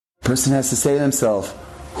person has to say to himself,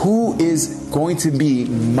 who is going to be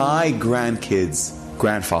my grandkid's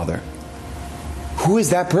grandfather? Who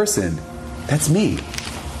is that person? That's me.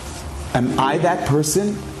 Am I that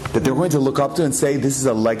person that they're going to look up to and say, this is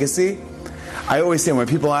a legacy? I always say, when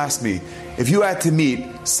people ask me, if you had to meet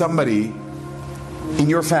somebody in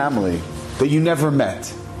your family that you never met,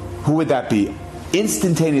 who would that be?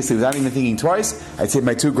 Instantaneously, without even thinking twice, I'd say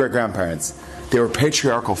my two great-grandparents. They were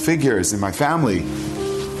patriarchal figures in my family.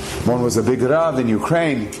 One was a big Rav in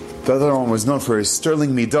Ukraine. The other one was known for his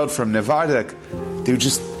sterling midot from Nevardik. They were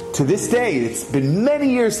just, to this day, it's been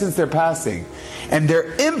many years since their passing. And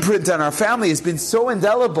their imprint on our family has been so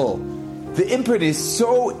indelible. The imprint is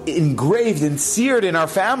so engraved and seared in our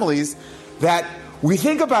families that we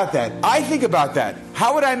think about that. I think about that.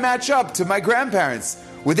 How would I match up to my grandparents?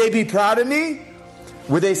 Would they be proud of me?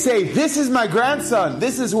 Would they say, this is my grandson,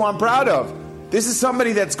 this is who I'm proud of? This is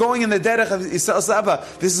somebody that's going in the derech of Yisrael Saba.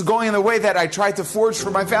 This is going in the way that I tried to forge for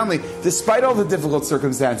my family, despite all the difficult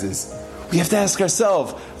circumstances. We have to ask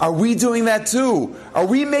ourselves, are we doing that too? Are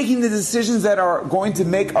we making the decisions that are going to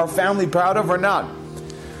make our family proud of or not?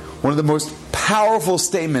 One of the most powerful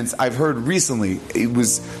statements I've heard recently, it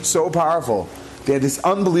was so powerful. They had this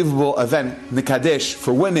unbelievable event, Nekadesh,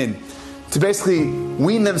 for women to basically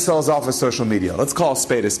wean themselves off of social media. Let's call a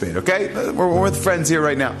spade, okay? We're with friends here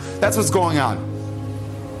right now. That's what's going on.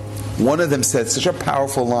 One of them said such a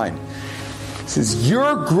powerful line. He says,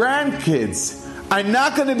 your grandkids are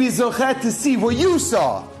not going to be zochet to see what you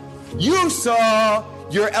saw. You saw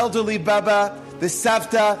your elderly baba, the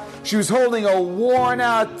savta. She was holding a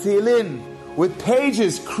worn-out tefillin with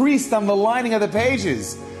pages creased on the lining of the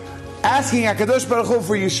pages, asking HaKadosh Baruch Hu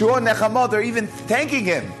for Yeshua Nechamot, or even thanking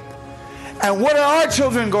Him. And what are our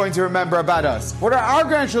children going to remember about us? What are our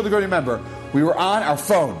grandchildren going to remember? We were on our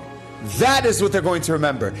phone. That is what they're going to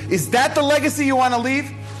remember. Is that the legacy you want to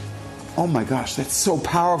leave? Oh my gosh, that's so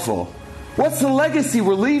powerful. What's the legacy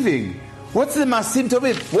we're leaving? What's the masim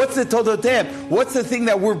tovim? What's the todotem? What's the thing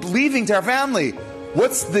that we're leaving to our family?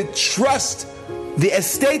 What's the trust, the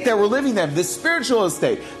estate that we're leaving them, the spiritual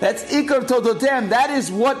estate? That's ikar todotem. That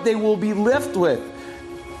is what they will be left with.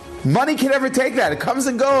 Money can never take that. It comes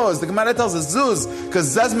and goes. The Gemara tells us, Zuz,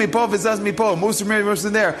 because Zaz mi po, Zaz mi po, moves from here, moves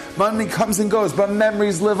from there. Money comes and goes, but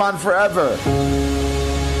memories live on forever.